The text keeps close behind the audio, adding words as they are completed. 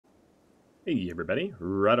Hey everybody,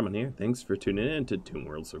 Rhadamant here. Thanks for tuning in to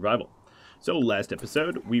RimWorld Survival. So last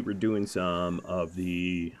episode, we were doing some of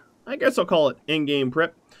the, I guess I'll call it in-game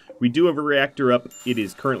prep. We do have a reactor up. It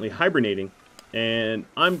is currently hibernating, and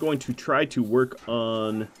I'm going to try to work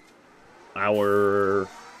on our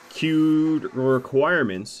queued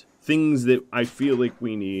requirements, things that I feel like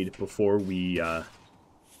we need before we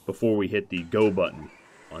hit the go button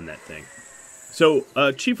on that thing. So,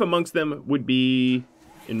 chief amongst them would be,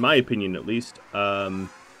 in my opinion at least, better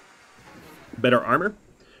armor.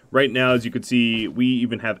 Right now, as you can see, we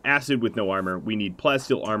even have acid with no armor. We need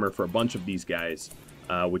plasteel armor for a bunch of these guys,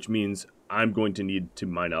 which means I'm going to need to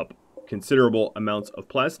mine up considerable amounts of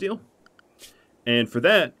plasteel. And for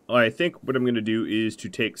that, I think what I'm going to do is to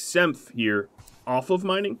take Semph here off of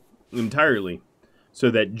mining entirely, so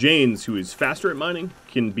that Janes, who is faster at mining,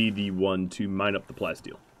 can be the one to mine up the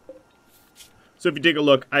plasteel. So if you take a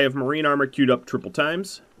look, I have marine armor queued up triple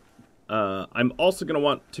times. I'm also going to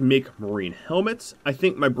want to make marine helmets. I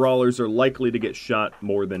think my brawlers are likely to get shot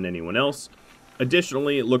more than anyone else.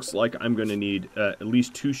 Additionally, it looks like I'm going to need at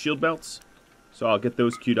least 2 shield belts. So I'll get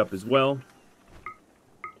those queued up as well.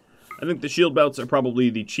 I think the shield belts are probably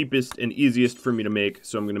the cheapest and easiest for me to make,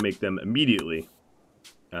 so I'm going to make them immediately.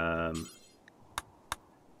 Yeah.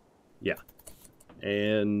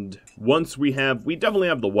 And once we definitely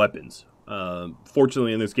have the weapons.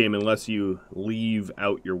 Fortunately in this game, unless you leave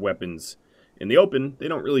out your weapons in the open, they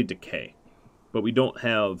don't really decay. But we don't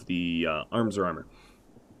have the arms or armor.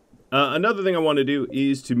 Another thing I want to do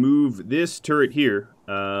is to move this turret here.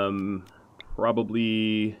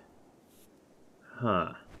 Probably...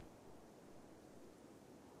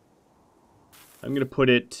 I'm going to put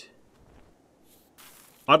it...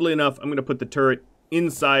 Oddly enough, I'm going to put the turret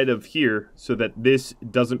inside of here so that this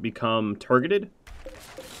doesn't become targeted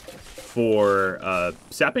for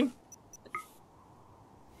sapping.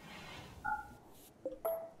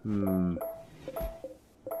 I'm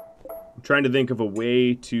trying to think of a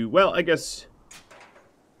way to... Well, I guess...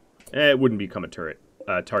 it wouldn't become a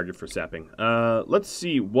target for sapping. Let's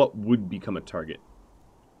see what would become a target.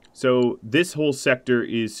 So this whole sector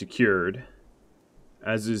is secured,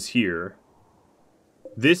 as is here.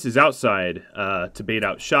 This is outside to bait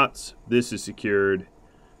out shots. This is secured.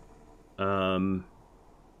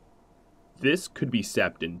 This could be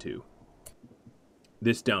sapped into.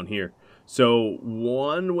 This down here. So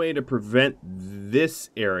one way to prevent this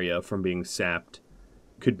area from being sapped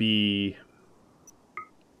could be...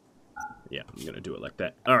 Yeah, I'm going to do it like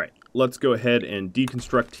that. All right, let's go ahead and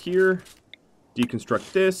deconstruct here.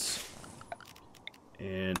 Deconstruct this.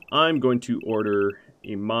 And I'm going to order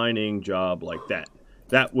a mining job like that.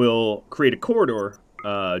 That will create a corridor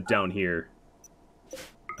down here.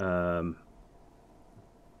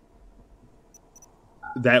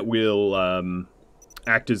 That will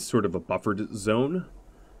act as sort of a buffered zone.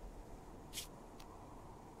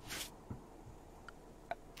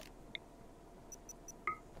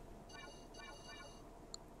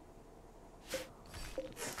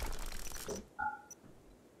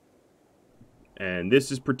 And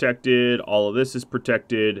this is protected. All of this is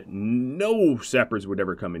protected. No sappers would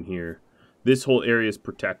ever come in here. This whole area is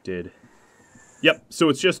protected. Yep, so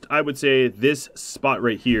it's just, I would say, this spot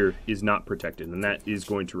right here is not protected, and that is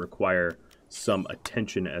going to require some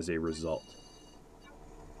attention as a result.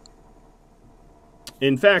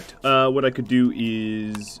 In fact, what I could do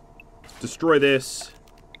is destroy this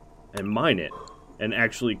and mine it, and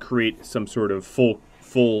actually create some sort of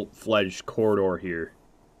full-fledged corridor here.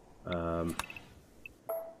 I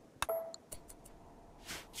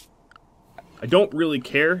don't really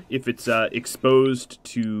care if it's exposed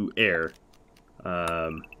to air.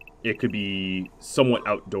 It could be somewhat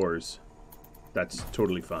outdoors. That's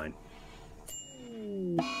totally fine.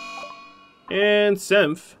 And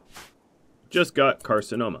Semph just got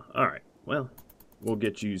carcinoma. Alright, well, we'll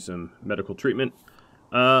get you some medical treatment.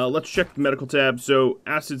 Let's check the medical tab. So,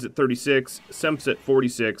 Acid's at 36, Semph's at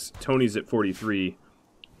 46, Tony's at 43.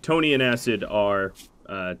 Tony and Acid are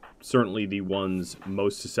certainly the ones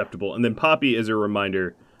most susceptible. And then Poppy, as a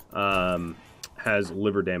reminder, has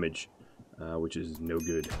liver damage. Which is no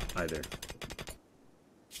good either.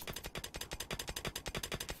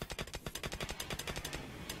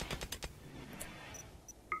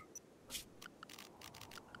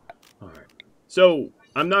 Alright. So,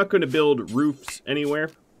 I'm not going to build roofs anywhere.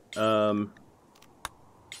 Because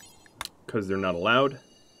they're not allowed.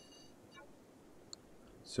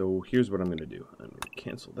 So, here's what I'm going to do. I'm going to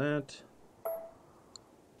cancel that.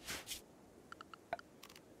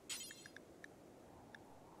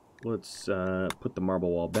 Let's put the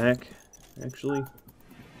marble wall back, actually.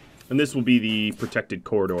 And this will be the protected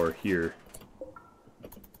corridor here.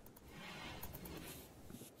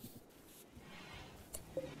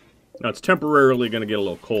 Now, it's temporarily going to get a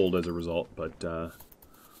little cold as a result, but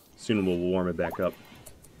soon we'll warm it back up.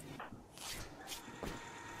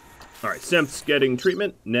 Alright, Semph's getting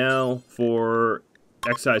treatment. Now for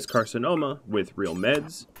excise carcinoma with real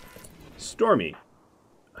meds. Stormy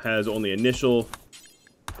has only initial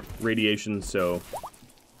radiation, so...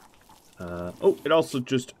 oh, it also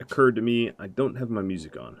just occurred to me, I don't have my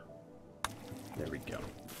music on. There we go.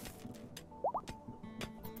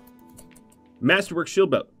 Masterwork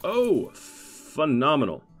shield belt. Oh,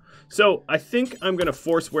 phenomenal. So, I think I'm going to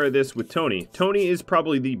force wear this with Tony. Tony is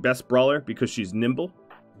probably the best brawler because she's nimble.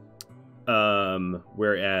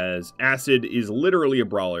 Whereas Acid is literally a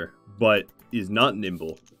brawler, but is not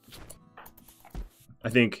nimble. I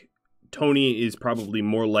think Tony is probably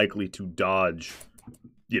more likely to dodge,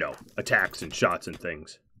 you know, attacks and shots and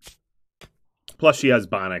things. Plus, she has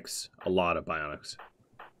bionics, a lot of bionics.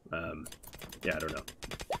 Yeah, I don't know.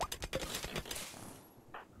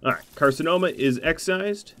 Alright, Carcinoma is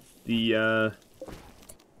excised. The,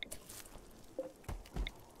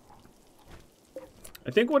 I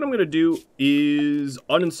think what I'm going to do is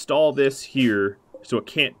uninstall this here so it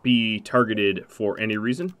can't be targeted for any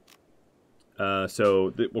reason.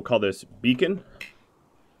 So we'll call this Beacon.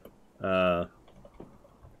 Beacon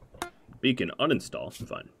uninstall.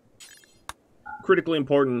 Fine. Critically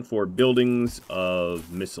important for buildings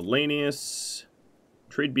of miscellaneous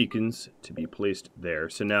trade beacons to be placed there.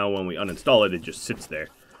 So now when we uninstall it, it just sits there.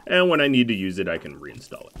 And when I need to use it, I can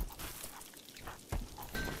reinstall it.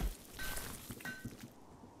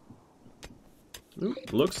 Ooh,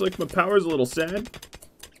 looks like my power's a little sad.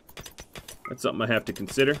 That's something I have to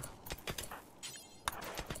consider.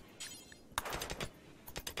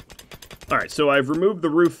 Alright, so I've removed the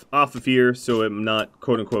roof off of here so I'm not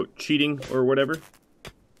quote-unquote cheating or whatever.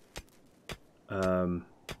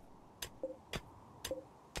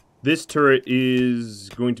 This turret is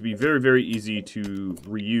going to be very, very easy to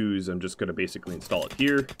reuse. I'm just going to basically install it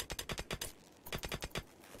here.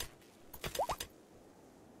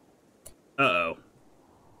 Uh-oh.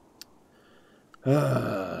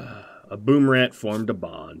 A boom rat formed a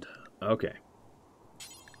bond. Okay.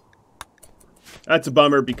 That's a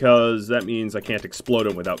bummer because that means I can't explode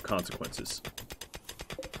him without consequences.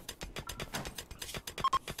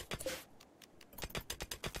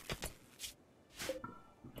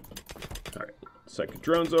 Alright, second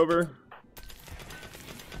drone's over.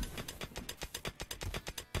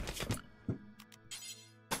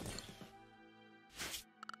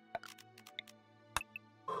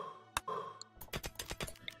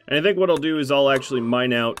 And I think what I'll do is I'll actually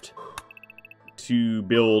mine out to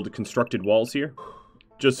build constructed walls here,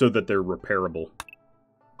 just so that they're repairable.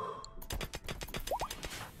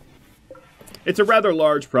 It's a rather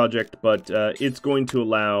large project, but it's going to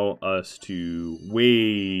allow us to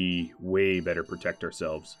way, way better protect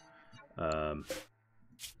ourselves. I'm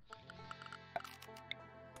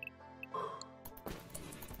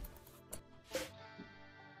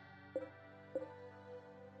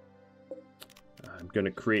going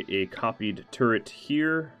to create a copied turret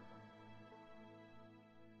here.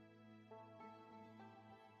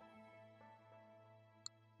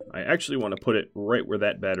 I actually want to put it right where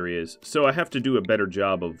that battery is. So I have to do a better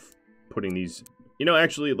job of putting these... You know,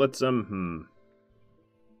 actually, let's,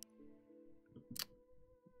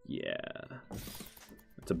 yeah.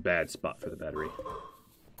 That's a bad spot for the battery.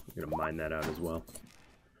 I'm going to mine that out as well.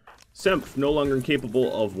 Semph, no longer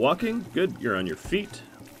incapable of walking. Good, you're on your feet.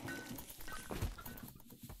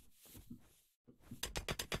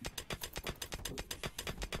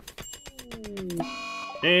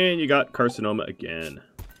 And you got carcinoma again.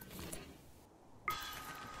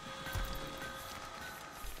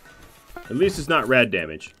 At least it's not rad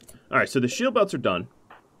damage. Alright, so the shield belts are done,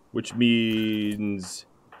 which means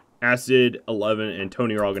Acid, 11, and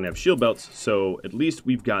Tony are all going to have shield belts, so at least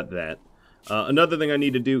we've got that. Another thing I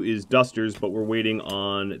need to do is dusters, but we're waiting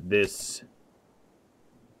on this.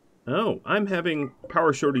 Oh, I'm having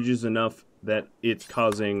power shortages enough that it's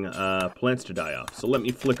causing plants to die off. So let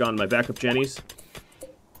me flick on my backup jennies.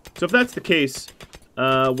 So if that's the case,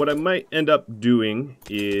 what I might end up doing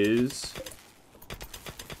is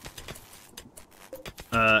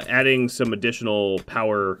adding some additional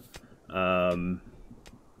power,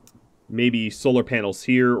 maybe solar panels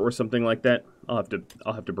here or something like that. I'll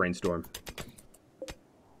have to brainstorm.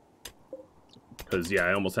 Because yeah,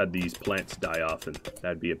 I almost had these plants die off, and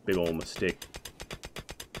that'd be a big old mistake.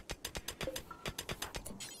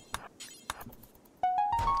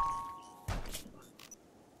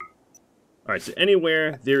 Alright, so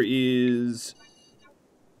anywhere there is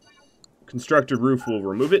constructed roof, we'll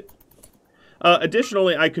remove it.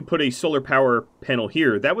 Additionally, I could put a solar power panel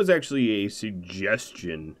here. That was actually a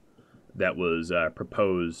suggestion that was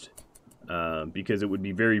proposed, because it would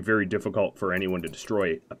be very, very difficult for anyone to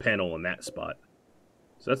destroy a panel in that spot.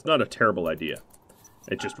 So that's not a terrible idea.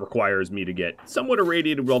 It just requires me to get somewhat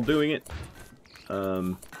irradiated while doing it.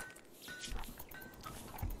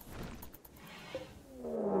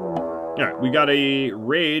 Alright, we got a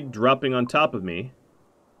raid dropping on top of me.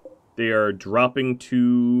 They are dropping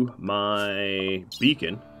to my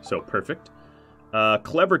beacon, so perfect.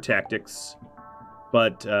 Clever tactics,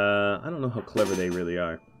 but I don't know how clever they really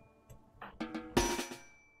are.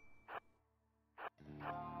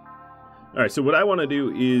 Alright, so what I want to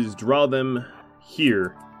do is draw them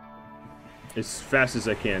here as fast as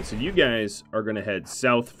I can. So you guys are going to head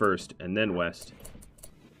south first and then west.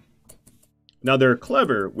 Now they're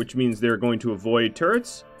clever, which means they're going to avoid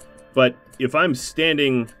turrets, but if I'm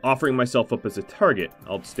standing, offering myself up as a target,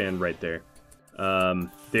 I'll stand right there.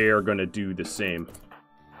 They are going to do the same.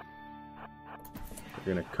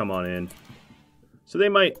 They're going to come on in. So they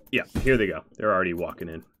might, yeah, here they go. They're already walking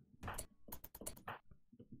in.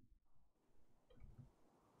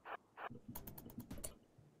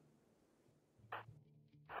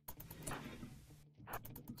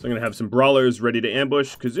 So I'm going to have some brawlers ready to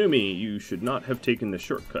ambush. Kazumi, you should not have taken the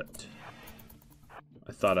shortcut.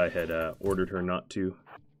 I thought I had ordered her not to.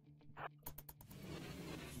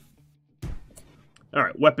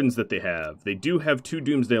 Alright, weapons that they have. They do have 2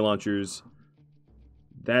 Doomsday Launchers.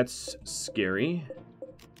 That's scary.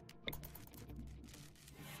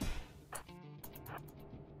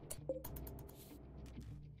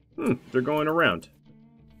 They're going around.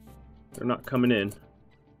 They're not coming in.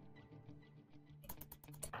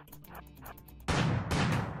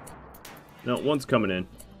 No, one's coming in.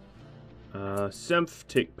 Semph,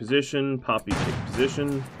 take position. Poppy, take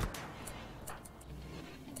position.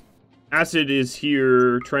 Acid is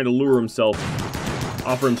here trying to lure himself,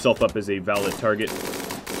 offer himself up as a valid target.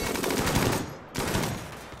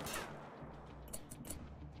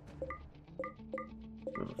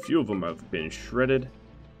 A few of them have been shredded.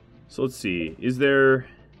 So let's see. Is there...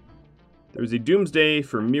 There's a Doomsday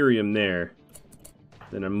for Miriam there.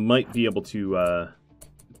 Then I might be able to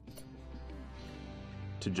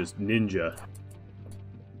just ninja.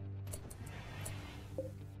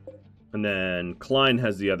 And then Klein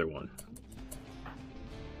has the other one.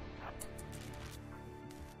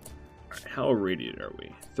 Alright, how irradiated are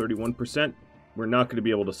we? 31%? We're not going to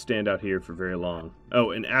be able to stand out here for very long.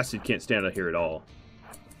 Oh, and Acid can't stand out here at all.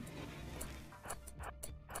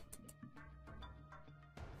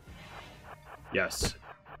 Yes.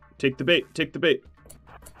 Take the bait, take the bait.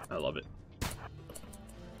 I love it.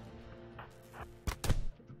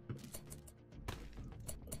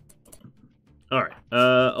 Alright,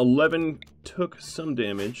 11 took some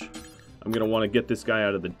damage. I'm going to want to get this guy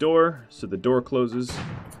out of the door, so the door closes.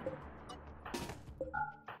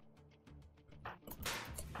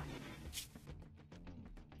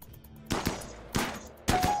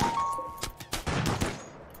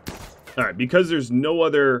 Alright, because there's no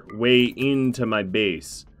other way into my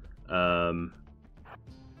base, Tony,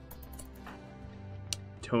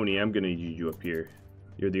 I'm going to need you up here.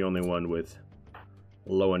 You're the only one with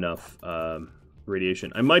low enough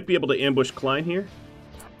radiation. I might be able to ambush Klein here.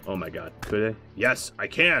 Oh my god, could I? Yes, I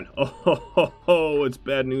can! Oh, ho, ho, ho, it's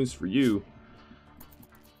bad news for you.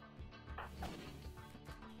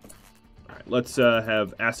 Alright, let's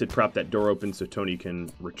have Acid prop that door open so Tony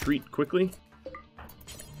can retreat quickly.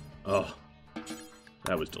 Oh,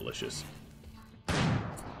 that was delicious.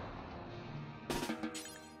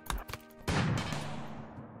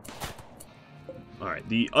 Alright,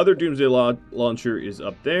 the other Doomsday Launcher is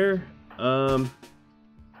up there.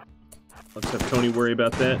 Let's have Tony worry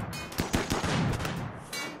about that.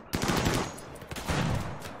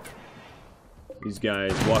 These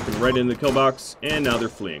guys walking right in the kill box, and now they're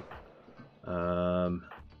fleeing. Tony,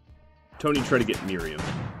 try to get Miriam.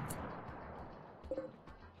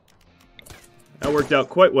 That worked out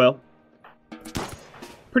quite well.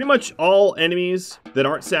 Pretty much all enemies that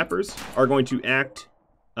aren't sappers are going to act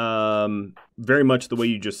very much the way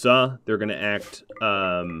you just saw. They're going to act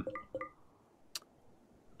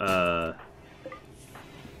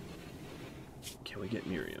can we get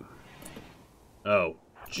Miriam? Oh,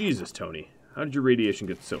 Jesus, Tony. How did your radiation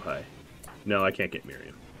get so high? No, I can't get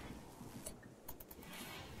Miriam.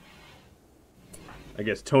 I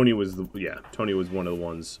guess Tony was the... Yeah, Tony was one of the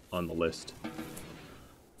ones on the list.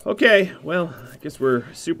 Okay, well, I guess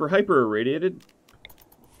we're super hyper irradiated.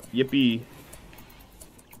 Yippee.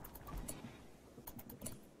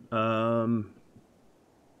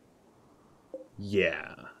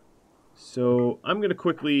 Yeah. So, I'm going to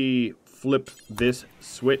quickly flip this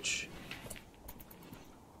switch.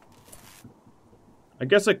 I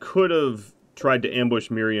guess I could have tried to ambush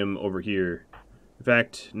Miriam over here. In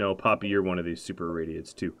fact, no, Poppy, you're one of these super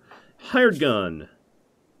irradiates too. Hired gun.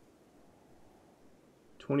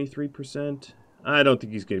 23%. I don't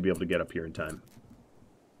think he's going to be able to get up here in time.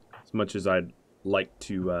 As much as I'd like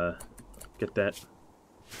to get that.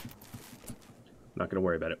 Not going to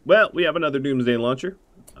worry about it. Well, we have another Doomsday launcher.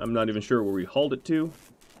 I'm not even sure where we hauled it to.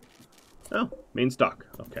 Oh, main stock.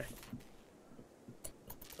 Okay.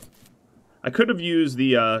 I could have used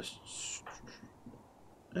the,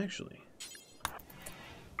 actually.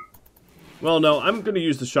 Well, no, I'm going to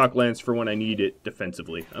use the shock lance for when I need it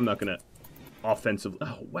defensively. I'm not going to offensively.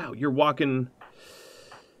 Oh, wow, you're walking.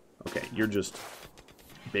 Okay, you're just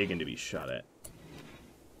begging to be shot at.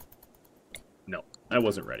 No, I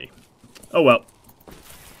wasn't ready. Oh, well.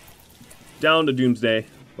 Down to Doomsday,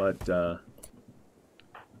 but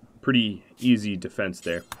pretty easy defense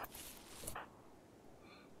there.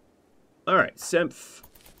 Alright, Semph.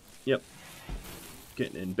 Yep.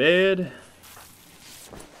 Getting in bed.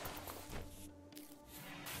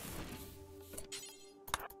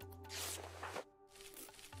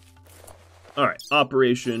 Alright,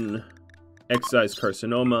 Operation Excise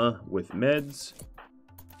Carcinoma with meds.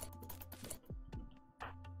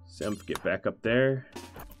 Semph, get back up there.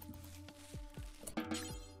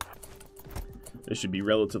 This should be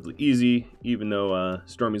relatively easy, even though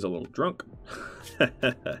Stormy's a little drunk.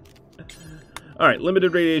 Alright,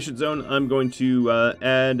 limited radiation zone. I'm going to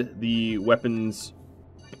add the weapons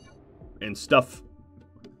and stuff.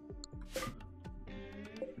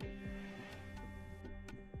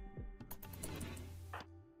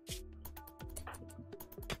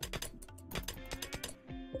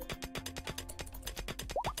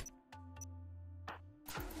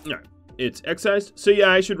 Alright, it's excised. So yeah,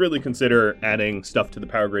 I should really consider adding stuff to the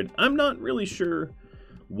power grid. I'm not really sure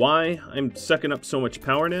why I'm sucking up so much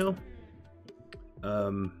power now.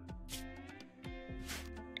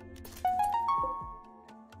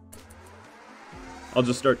 I'll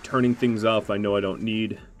just start turning things off I know I don't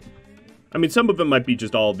need. I mean, some of it might be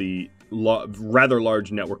just all the rather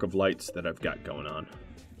large network of lights that I've got going on.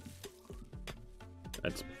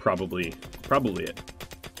 That's probably it.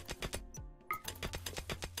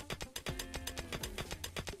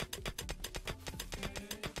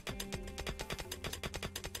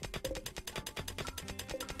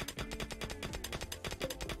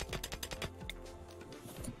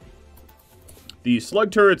 The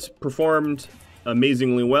slug turrets performed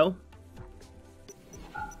amazingly well,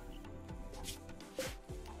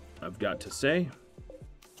 I've got to say.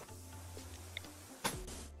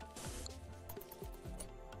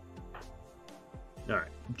 Alright,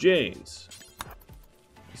 James.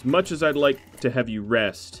 As much as I'd like to have you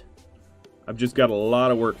rest, I've just got a lot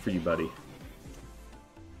of work for you, buddy.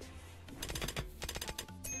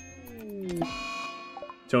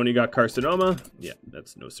 Tony got carcinoma. Yeah,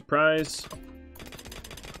 that's no surprise.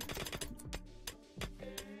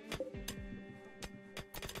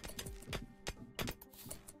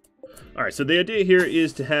 Alright, so the idea here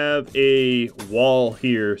is to have a wall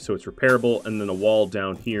here so it's repairable, and then a wall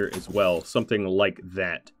down here as well. Something like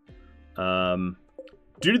that.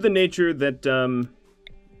 Due to the nature that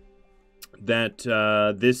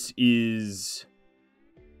this is...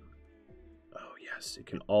 Oh yes, it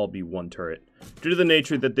can all be one turret. Due to the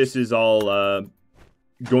nature that this is all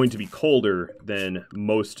going to be colder than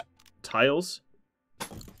most tiles,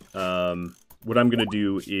 what I'm going to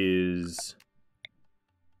do is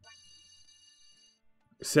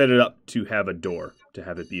set it up to have a door, to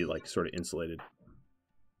have it be like sort of insulated. All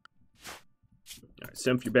right,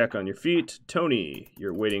 Semph, you're back on your feet. Tony,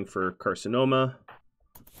 you're waiting for carcinoma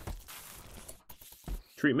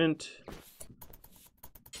treatment.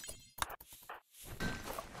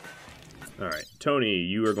 All right, Tony,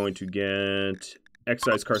 you are going to get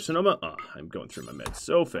excise carcinoma. Ah, oh, I'm going through my meds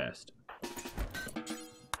so fast.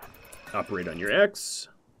 Operate on your X.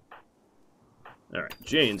 All right,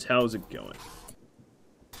 James, how's it going?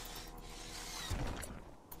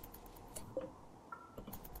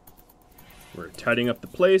 We're tidying up the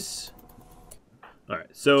place.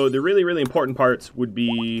 Alright, so the really, really important parts would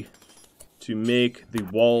be to make the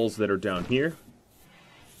walls that are down here.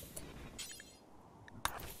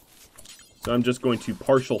 So I'm just going to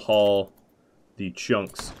partial haul the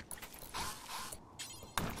chunks.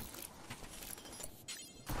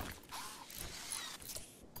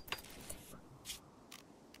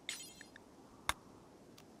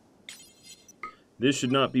 This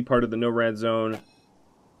should not be part of the no-rad zone.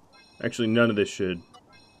 Actually, none of this should.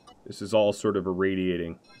 This is all sort of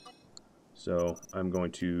irradiating. So I'm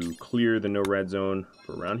going to clear the no-rad zone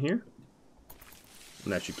for around here.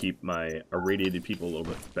 And that should keep my irradiated people a little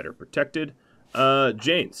bit better protected.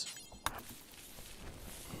 Jane's.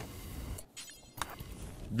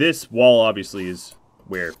 This wall obviously is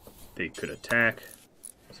where they could attack.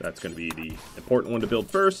 So that's going to be the important one to build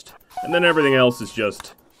first. And then everything else is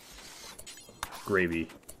just gravy.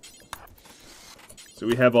 So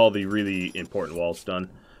we have all the really important walls done.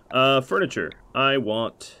 Furniture. I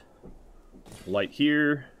want light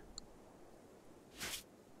here.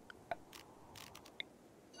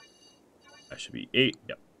 That should be 8.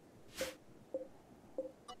 Yep.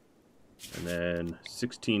 And then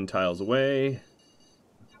 16 tiles away.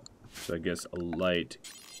 So I guess a light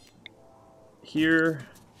here.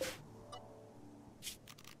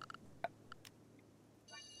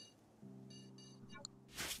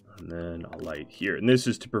 And then a light here. And this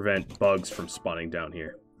is to prevent bugs from spawning down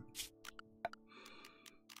here.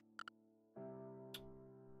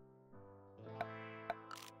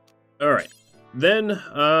 Alright. Then,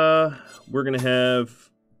 we're going to have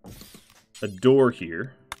a door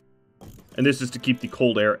here. And this is to keep the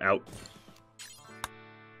cold air out.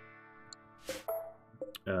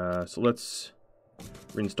 So let's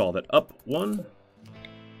reinstall that up one.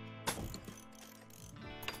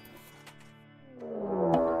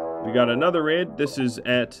 We got another raid. This is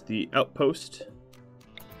at the outpost.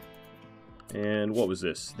 And what was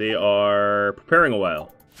this? They are preparing a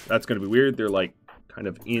while. That's going to be weird. They're like kind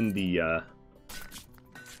of in the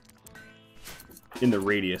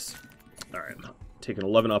radius. All right, I'm taking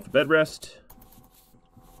 11 off of bed rest.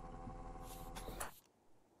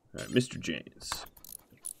 All right, Mr. James.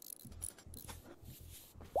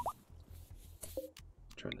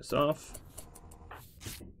 Turn this off.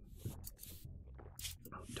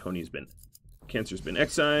 Cancer's been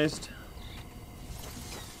excised.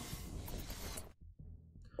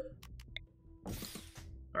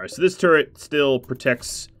 Alright, so this turret still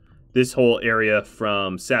protects this whole area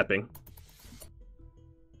from sapping.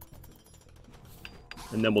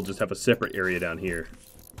 And then we'll just have a separate area down here.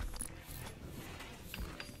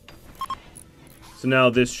 So now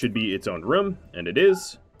this should be its own room, and it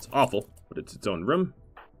is. It's awful, but it's its own room.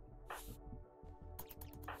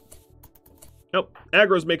 Oh,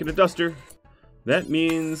 Aggro's making a duster. That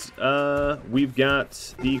means we've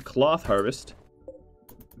got the cloth harvest.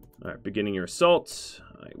 Alright, beginning your assault.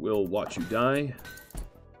 I will watch you die.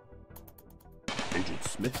 Agent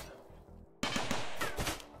Smith.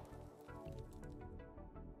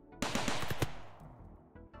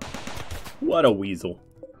 What a weasel.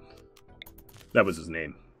 That was his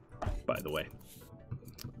name, by the way.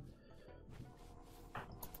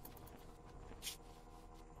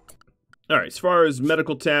 Alright, as far as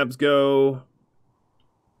medical tabs go,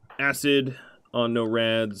 Acid on no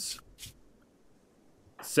rads,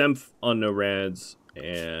 Semph on no rads,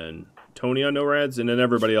 and Tony on no rads, and then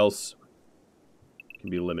everybody else can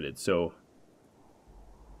be limited. So,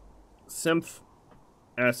 Semph,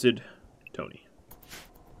 Acid, Tony.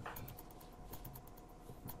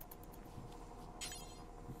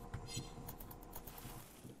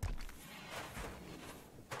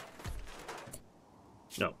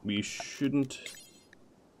 No, we shouldn't.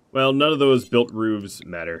 Well, none of those built roofs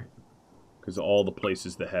matter, because all the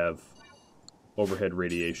places that have overhead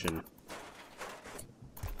radiation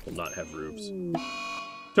will not have roofs.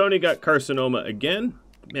 Tony got carcinoma again.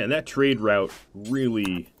 Man, that trade route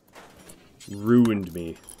really ruined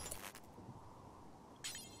me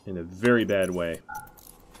in a very bad way.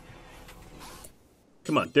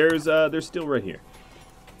 Come on, they're still right here.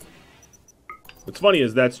 What's funny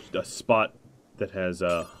is that's a spot that has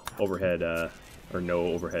overhead or no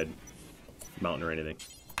overhead mountain or anything.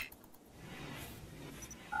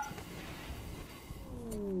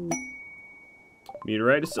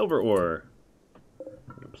 Meteorite is silver ore.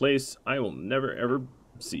 A place I will never ever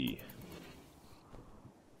see.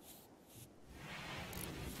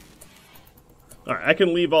 Alright, I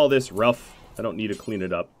can leave all this rough. I don't need to clean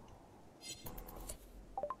it up.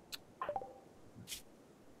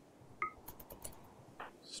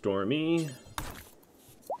 Stormy.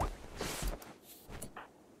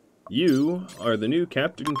 You are the new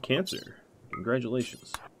Captain Cancer.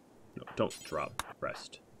 Congratulations. No, don't drop.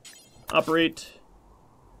 Rest. Operate.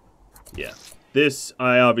 Yeah. This,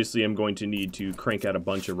 I obviously am going to need to crank out a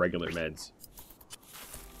bunch of regular meds.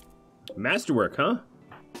 Masterwork, huh?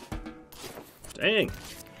 Dang.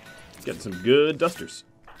 Got some good dusters.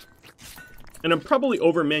 And I'm probably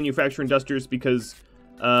over-manufacturing dusters because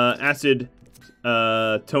Acid,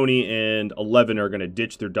 Tony, and 11 are going to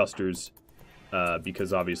ditch their dusters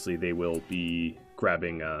because obviously they will be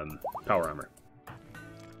grabbing power armor.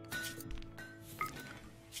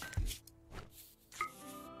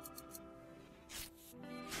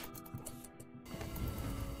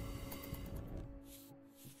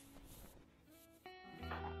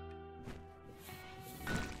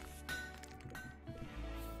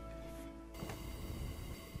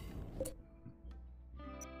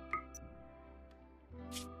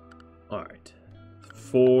 Alright.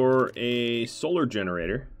 For a solar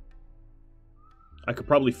generator, I could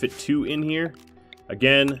probably fit 2 in here.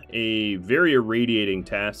 Again, a very irradiating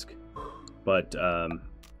task, but I'll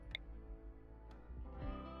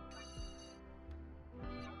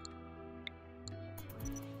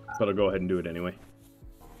go ahead and do it anyway.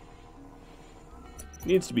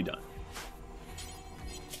 Needs to be done.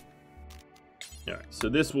 Alright, so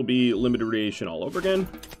this will be limited radiation all over again.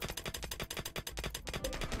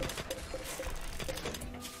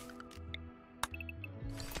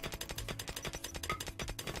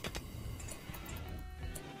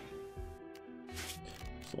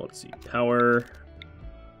 So let's see, power.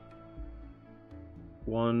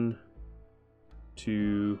 1,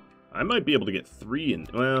 2. I might be able to get 3 in.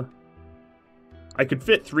 Well, I could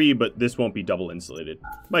fit 3, but this won't be double insulated.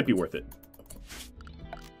 Might be worth it.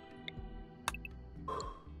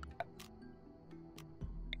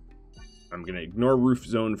 I'm going to ignore roof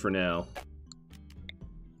zone for now.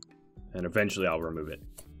 And eventually I'll remove it.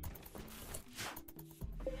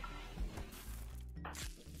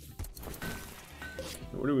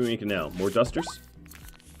 What are we making now? More dusters?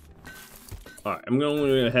 Alright, I'm only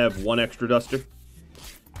going to have 1 extra duster.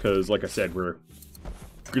 Because, like I said, we're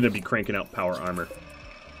going to be cranking out power armor.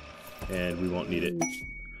 And we won't need it.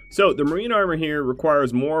 So, the marine armor here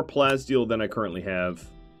requires more plasteel than I currently have.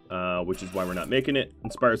 Which is why we're not making it.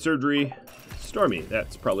 Inspired surgery. Stormy.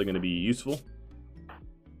 That's probably going to be useful.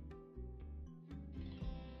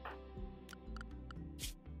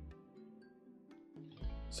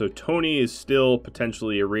 So Tony is still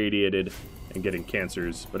potentially irradiated and getting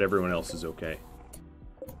cancers, but everyone else is okay.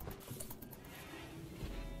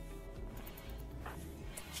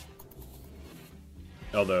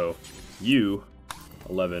 Although you,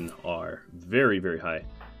 11, are very, very high.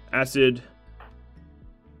 Acid.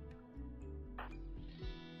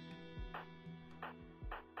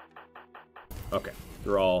 Okay,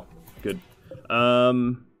 they're all good.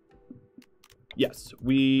 Yes,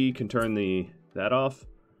 we can turn that off.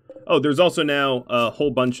 Oh, there's also now a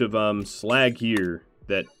whole bunch of slag here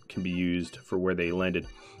that can be used for where they landed.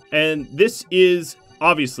 And this is,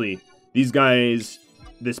 obviously, these guys,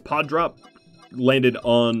 this pod drop landed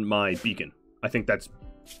on my beacon. I think that's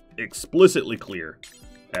explicitly clear,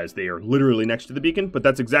 as they are literally next to the beacon. But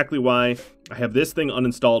that's exactly why I have this thing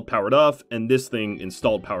uninstalled, powered off, and this thing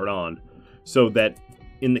installed, powered on. So that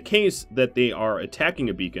in the case that they are attacking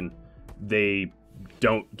a beacon, they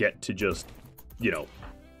don't get to just, you know,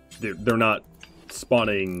 they're not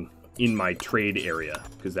spawning in my trade area,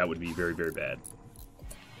 because that would be very, very bad.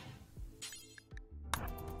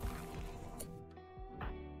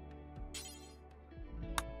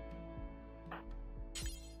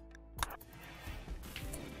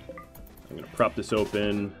 I'm going to prop this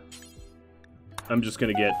open. I'm just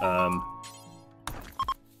going to get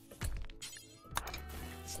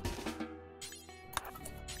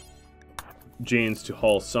Janes to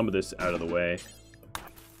haul some of this out of the way.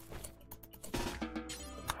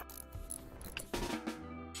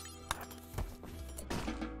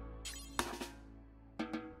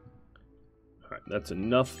 Alright, that's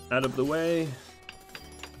enough out of the way.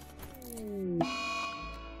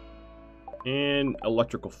 And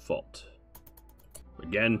electrical fault.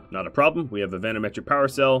 Again, not a problem. We have a vanometric power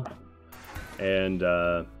cell. And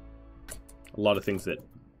a lot of things that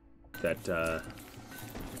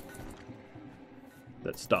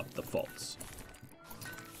stop the faults.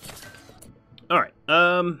 Alright,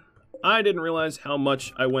 I didn't realize how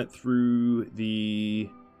much I went through the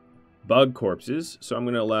bug corpses, so I'm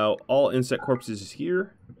going to allow all insect corpses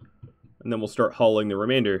here, and then we'll start hauling the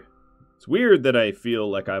remainder. It's weird that I feel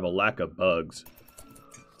like I have a lack of bugs.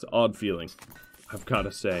 It's an odd feeling, I've got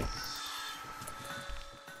to say.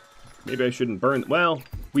 Maybe I shouldn't burn... Well,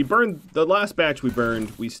 we burned... The last batch we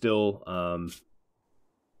burned, we still...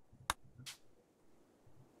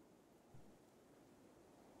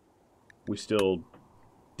 we still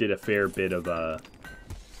did a fair bit of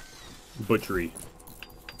butchery.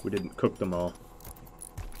 We didn't cook them all.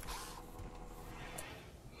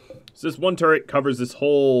 So this one turret covers this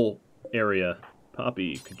whole area.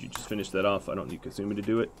 Poppy, could you just finish that off? I don't need Kasumi to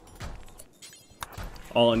do it.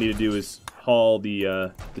 All I need to do is haul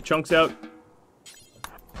the chunks out.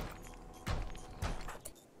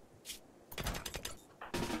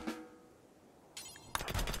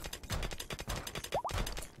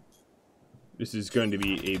 This is going to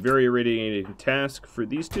be a very irradiating task for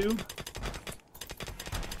these two.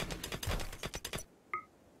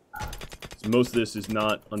 So most of this is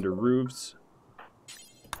not under roofs.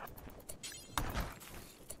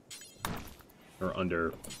 Or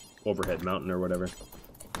under overhead mountain or whatever.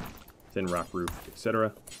 Thin rock roof,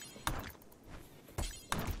 etc.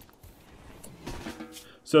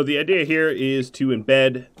 So the idea here is to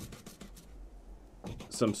embed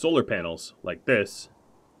some solar panels like this,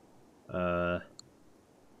 you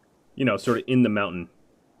know, sort of in the mountain.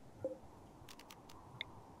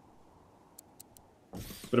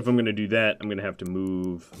 But if I'm going to do that, I'm going to have to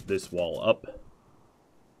move this wall up.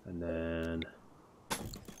 And then...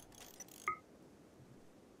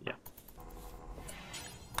 yeah.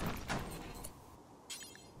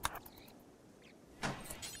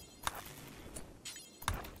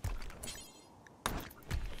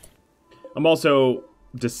 I'm also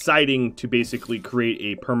deciding to basically create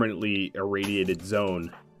a permanently irradiated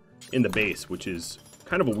zone in the base, which is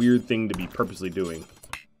kind of a weird thing to be purposely doing.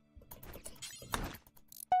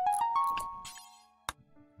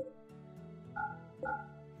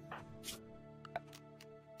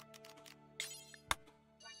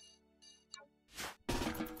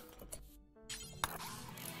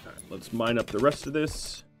 Alright, let's mine up the rest of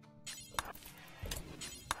this.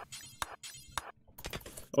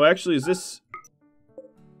 Oh, actually, is this...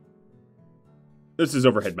 this is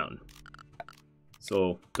Overhead Mountain.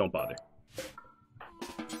 So, don't bother.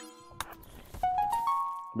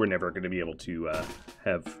 We're never going to be able to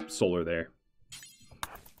have solar there.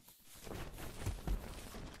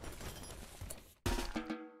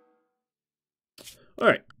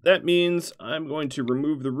 Alright, that means I'm going to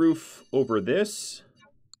remove the roof over this.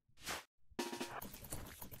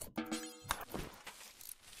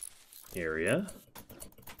 Area.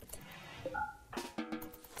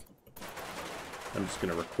 I'm just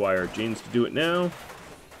going to require James to do it now.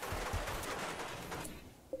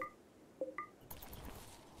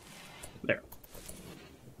 There.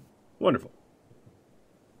 Wonderful.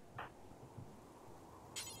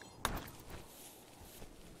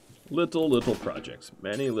 Little projects.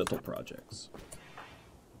 Many little projects.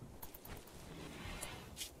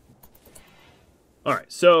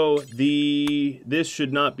 Alright, so this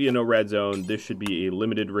should not be a no-rad zone. This should be a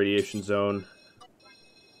limited radiation zone.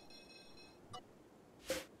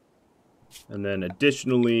 And then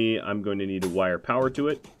additionally, I'm going to need to wire power to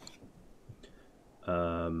it.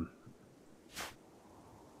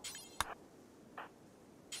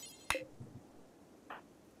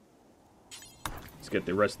 Let's get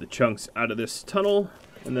the rest of the chunks out of this tunnel,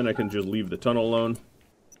 and then I can just leave the tunnel alone.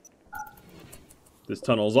 This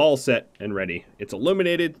tunnel is all set and ready. It's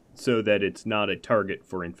illuminated so that it's not a target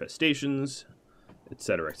for infestations,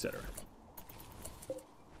 etc., etc.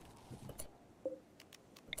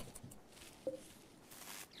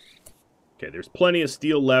 Okay, there's plenty of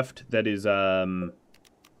steel left that is that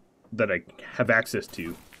I have access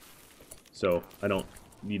to, so I don't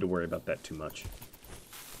need to worry about that too much.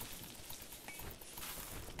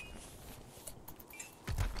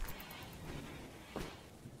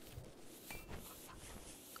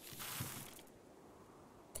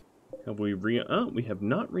 Have we we have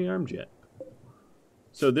not rearmed yet.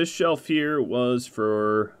 So this shelf here was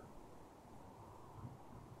for...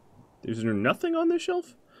 There's nothing on this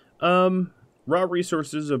shelf? Raw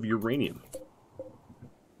resources of uranium.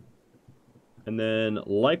 And then,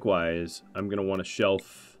 likewise, I'm going to want a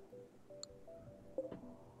shelf.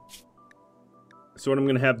 So what I'm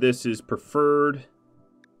going to have this is preferred.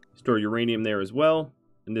 Store uranium there as well.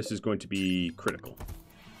 And this is going to be critical.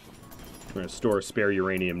 We're going to store spare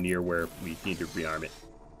uranium near where we need to rearm it.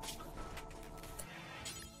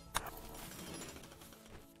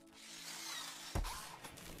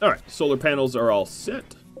 Alright, solar panels are all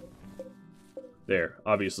set. There,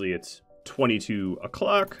 obviously it's 22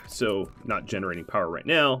 o'clock, so not generating power right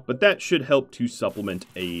now, but that should help to supplement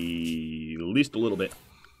at least a little bit.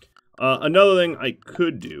 Another thing I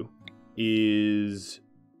could do is...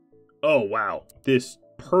 oh, wow. This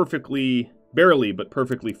perfectly, barely, but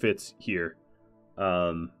perfectly fits here.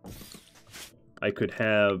 I could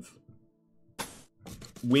have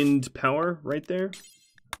wind power right there.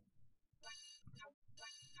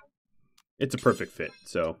 It's a perfect fit,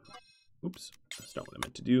 so... oops, that's not what I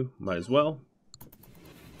meant to do. Might as well.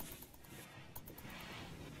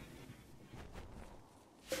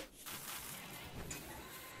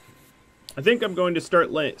 I think I'm going to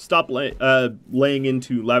stop laying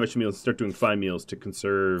into lavish meals and start doing fine meals to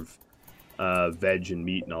conserve veg and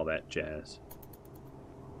meat and all that jazz.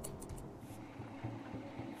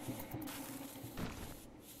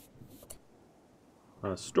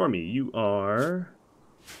 Stormy, you are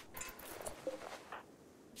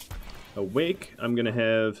awake. I'm going to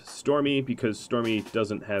have Stormy, because Stormy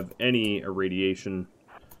doesn't have any irradiation,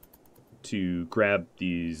 to grab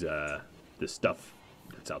these this stuff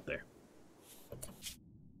that's out there.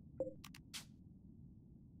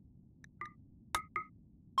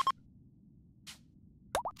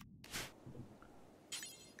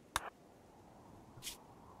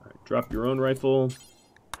 Drop your own rifle.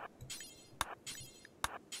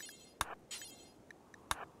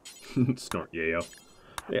 Snort yayo.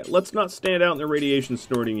 Yeah, let's not stand out in the radiation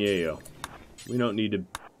snorting yayo. We don't need to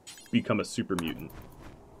become a super mutant.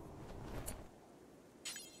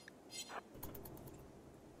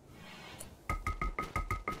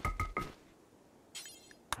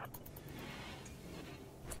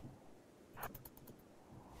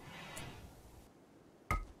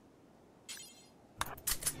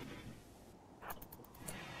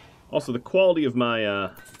 Also, the quality of my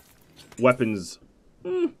weapons,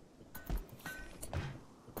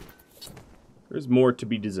 there's more to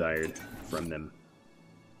be desired from them.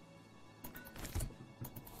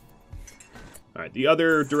 Alright, the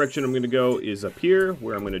other direction I'm going to go is up here,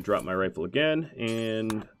 where I'm going to drop my rifle again,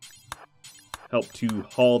 and help to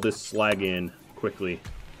haul this slag in quickly.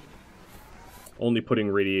 Only putting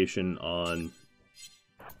radiation on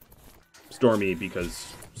Stormy,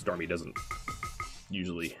 because Stormy doesn't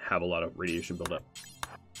usually have a lot of radiation buildup.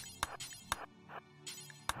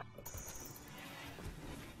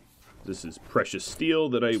 This is precious steel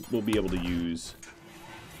that I will be able to use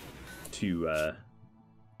to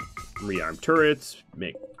rearm turrets,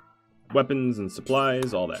 make weapons and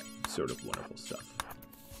supplies, all that sort of wonderful stuff.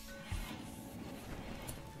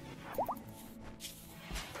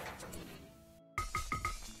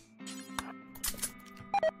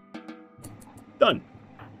 Done.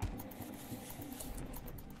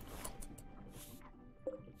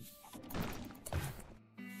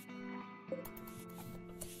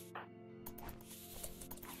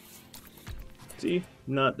 See,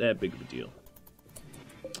 not that big of a deal.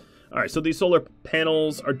 Alright, so these solar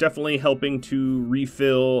panels are definitely helping to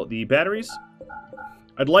refill the batteries.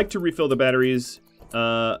 I'd like to refill the batteries,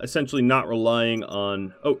 essentially not relying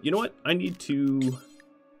on... Oh, you know what? I need to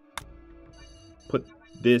put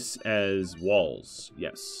this as walls.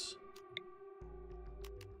 Yes.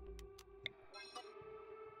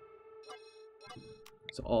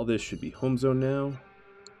 So all this should be home zone now.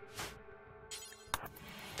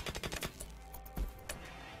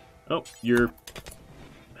 Oh, your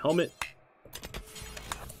helmet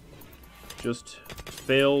just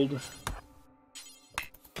failed.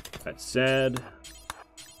 That's sad.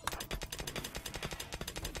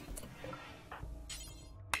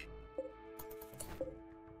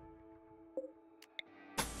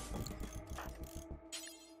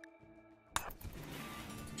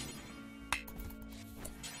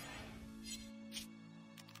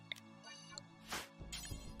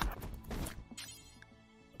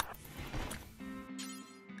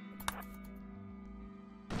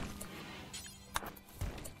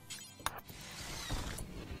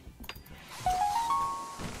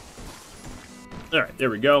 Alright, there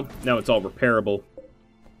we go. Now it's all repairable.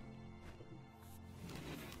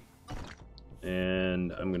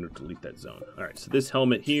 And I'm going to delete that zone. Alright, so this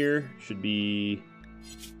helmet here should be...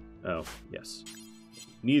 Oh, yes.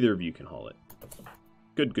 Neither of you can haul it.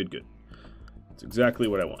 Good, good, good. That's exactly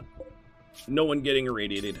what I want. No one getting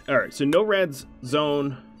irradiated. Alright, so no rad's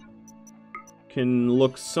zone can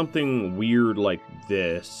look something weird like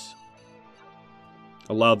this.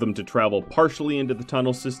 Allow them to travel partially into the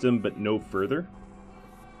tunnel system, but no further.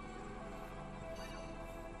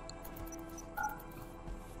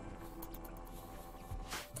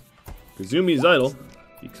 Kazumi's idle,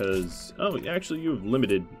 because... Oh, actually, you have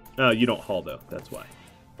limited... you don't haul, though. That's why.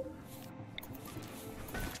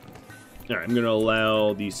 Alright, I'm going to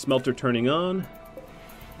allow the smelter turning on.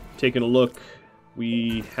 Taking a look.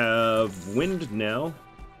 We have wind now.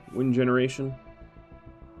 Wind generation.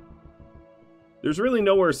 There's really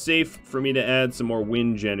nowhere safe for me to add some more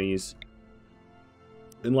wind jennies.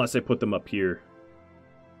 Unless I put them up here.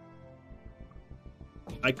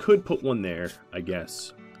 I could put one there, I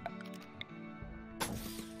guess.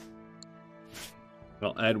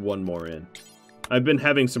 I'll add one more in. I've been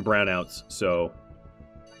having some brownouts, so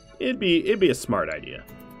it'd be a smart idea.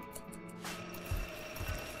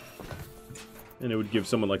 And it would give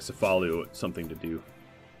someone like Cefalu something to do.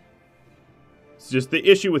 It's just the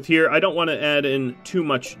issue with here, I don't want to add in too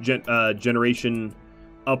much generation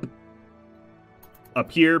up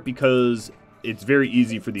here because it's very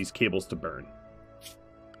easy for these cables to burn.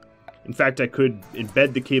 In fact, I could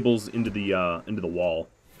embed the cables into the wall.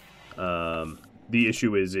 The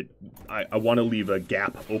issue is I want to leave a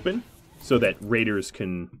gap open so that raiders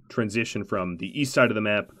can transition from the east side of the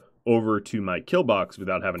map over to my kill box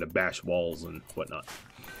without having to bash walls and whatnot.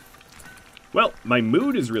 Well, my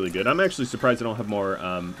mood is really good. I'm actually surprised I don't have more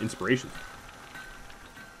inspiration.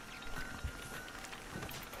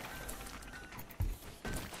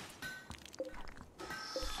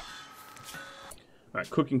 Alright,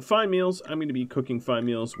 cooking fine meals, I'm going to be cooking fine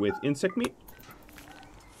meals with insect meat.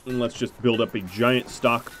 And let's just build up a giant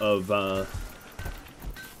stock of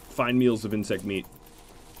fine meals of insect meat.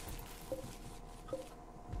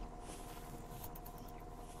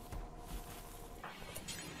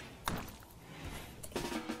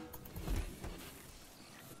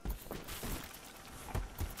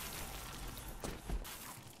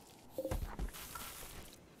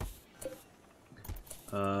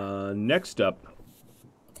 Next up,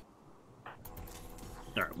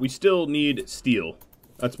 all right, we still need steel.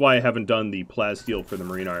 That's why I haven't done the plasteel for the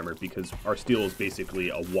marine armor, because our steel is basically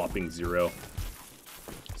a whopping 0.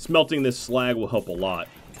 Smelting this slag will help a lot,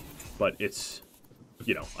 but it's,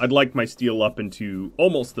 you know, I'd like my steel up into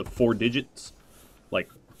almost the 4 digits. Like,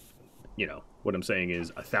 you know, what I'm saying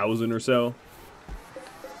is 1,000 or so.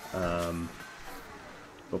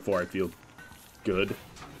 Before I feel good.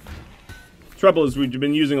 Trouble is, we've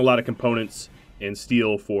been using a lot of components and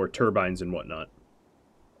steel for turbines and whatnot.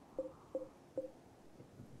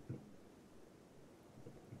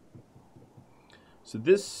 So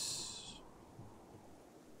this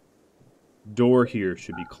door here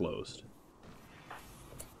should be closed.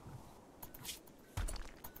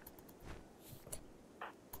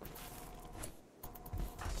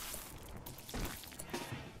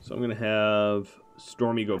 So I'm going to have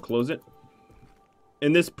Stormy go close it.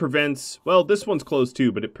 And this prevents, well, this one's closed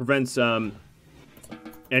too, but it prevents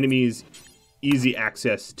enemies easy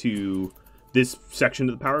access to this section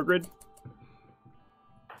of the power grid.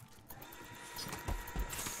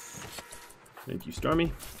 Thank you,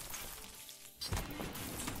 Stormy.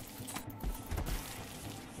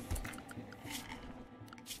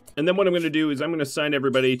 And then what I'm going to do is I'm going to assign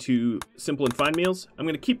everybody to simple and fine meals. I'm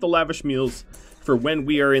going to keep the lavish meals for when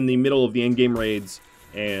we are in the middle of the endgame raids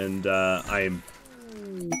and I am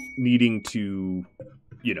needing to,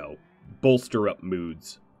 you know, bolster up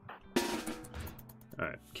moods.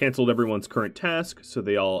 Alright, canceled everyone's current task, so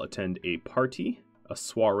they all attend a party, a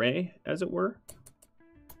soiree, as it were.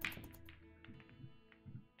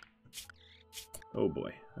 Oh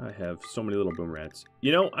boy, I have so many little boom rats.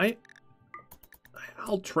 You know,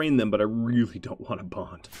 I'll train them, but I really don't want to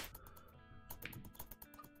bond.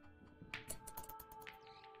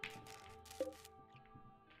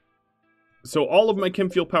 So all of my chem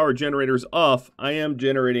fuel power generators off. I am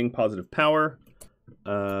generating positive power.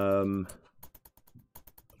 I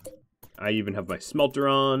even have my smelter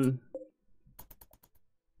on.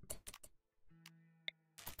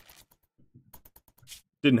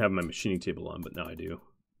 Didn't have my machining table on, but now I do.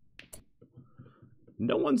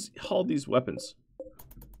 No one's hauled these weapons.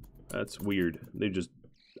 That's weird. They just,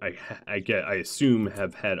 I assume,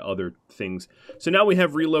 have had other things. So now we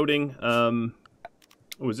have reloading.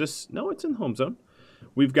 Oh, is this? No, it's in the home zone.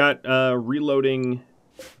 We've got reloading.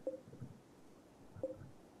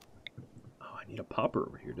 Oh, I need a popper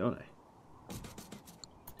over here, don't I?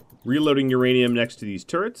 Reloading uranium next to these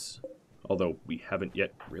turrets, although we haven't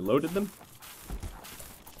yet reloaded them.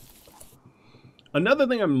 Another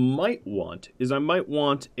thing I might want is I might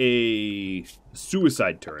want a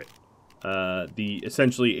suicide turret.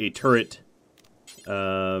 Essentially a turret.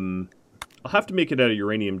 I'll have to make it out of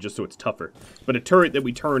uranium just so it's tougher. But a turret that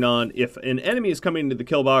we turn on if an enemy is coming into the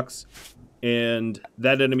kill box and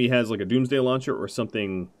that enemy has like a doomsday launcher or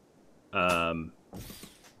something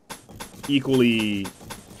equally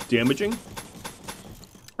damaging.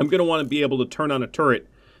 I'm going to want to be able to turn on a turret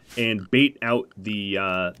and bait out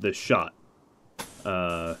the shot.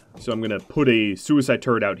 So I'm going to put a suicide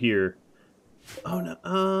turret out here. Oh,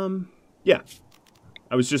 no. Yeah.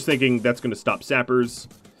 I was just thinking that's going to stop sappers.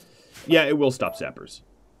 Yeah, it will stop sappers.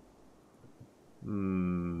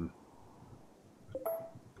 Alright,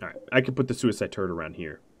 I could put the suicide turret around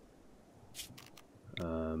here.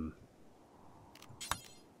 In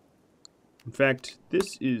fact, this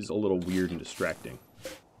is a little weird and distracting.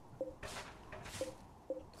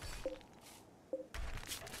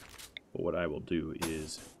 But what I will do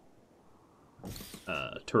is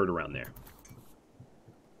turret around there.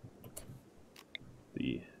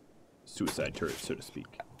 The suicide turret, so to speak.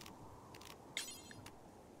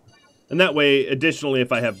 And that way, additionally,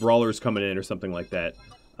 if I have brawlers coming in or something like that,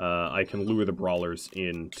 I can lure the brawlers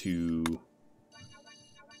into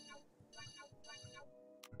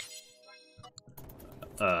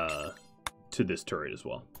to this turret as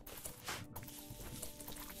well.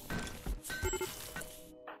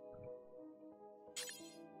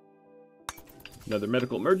 Another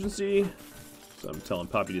medical emergency. So I'm telling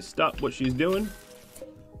Poppy to stop what she's doing.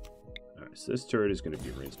 Alright, so this turret is going to be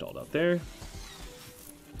reinstalled out there.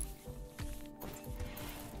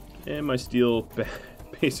 And my steel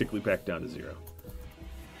basically back down to 0.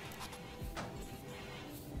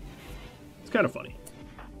 kind of funny.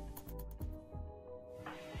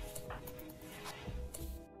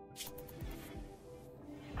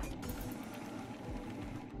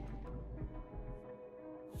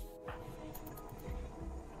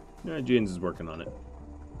 James is working on it.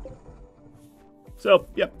 So,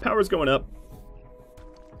 yeah, power's going up.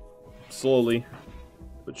 Slowly,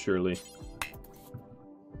 but surely.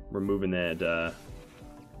 We're moving that, the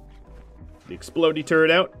explodey turret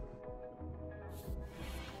out.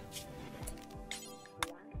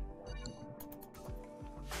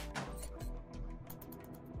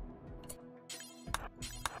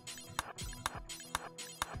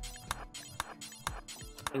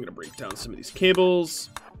 I'm gonna break down some of these cables.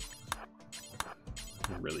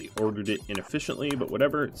 I really ordered it inefficiently, but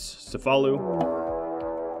whatever. It's Cefalu.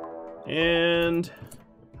 And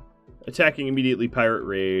attacking immediately pirate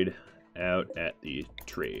raid out at the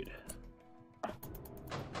trade.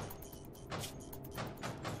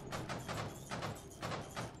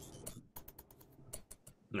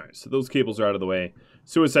 Alright, so those cables are out of the way.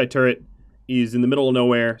 Suicide turret is in the middle of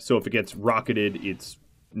nowhere, so if it gets rocketed, it's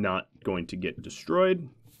not going to get destroyed.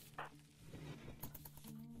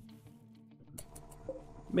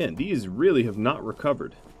 Man, these really have not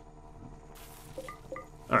recovered.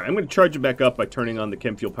 Alright, I'm going to charge it back up by turning on the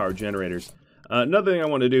chem fuel power generators. Another thing I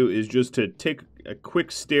want to do is just to take a quick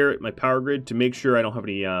stare at my power grid to make sure I don't have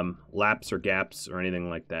any laps or gaps or anything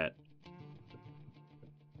like that.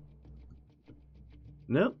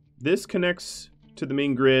 No, this connects to the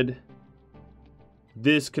main grid.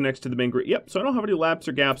 This connects to the main grid. Yep, so I don't have any laps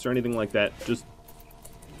or gaps or anything like that. Just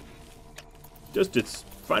it's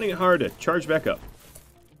finding it hard to charge back up.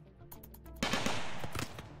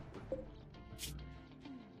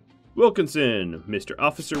 Wilkinson, Mr.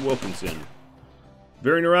 Officer Wilkinson.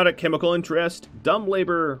 Very neurotic chemical interest, dumb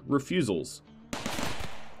labor refusals.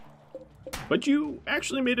 But you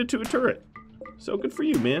actually made it to a turret. So good for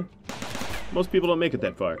you, man. Most people don't make it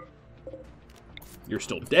that far. You're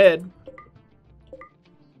still dead.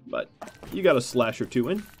 But you got a slash or two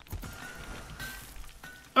in.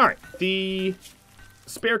 Alright, the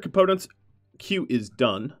spare components queue is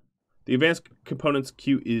done. The advanced components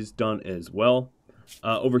queue is done as well.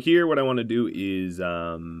 Over here, what I want to do is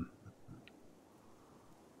don't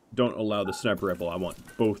allow the sniper rifle. I want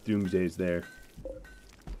both Doomsdays there.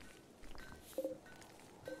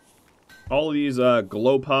 All of these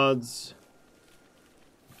glow pods.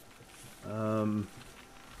 I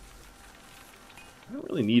don't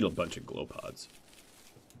really need a bunch of glow pods.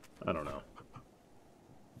 I don't know.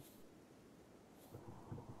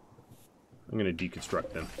 I'm going to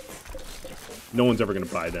deconstruct them. No one's ever going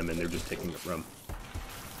to buy them, and they're just taking it from.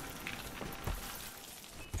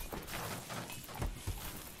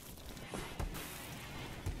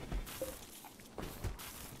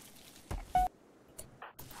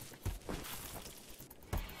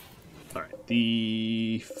 Alright,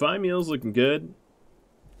 the Phi meal's looking good.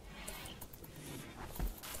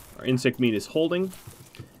 Our insect meat is holding.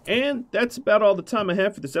 And that's about all the time I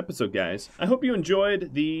have for this episode, guys. I hope you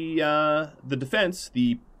enjoyed the defense,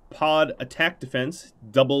 the pod attack defense.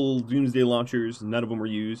 Double Doomsday launchers, none of them were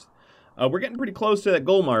used. We're getting pretty close to that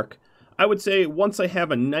goal mark. I would say once I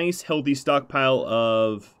have a nice, healthy stockpile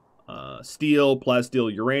of steel,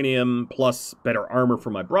 plasteel, uranium, plus better armor for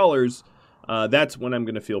my brawlers, that's when I'm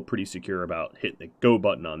going to feel pretty secure about hitting the go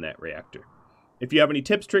button on that reactor. If you have any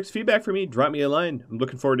tips, tricks, feedback for me, drop me a line. I'm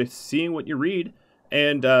looking forward to seeing what you read.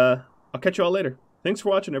 And I'll catch you all later. Thanks for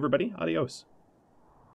watching, everybody. Adios.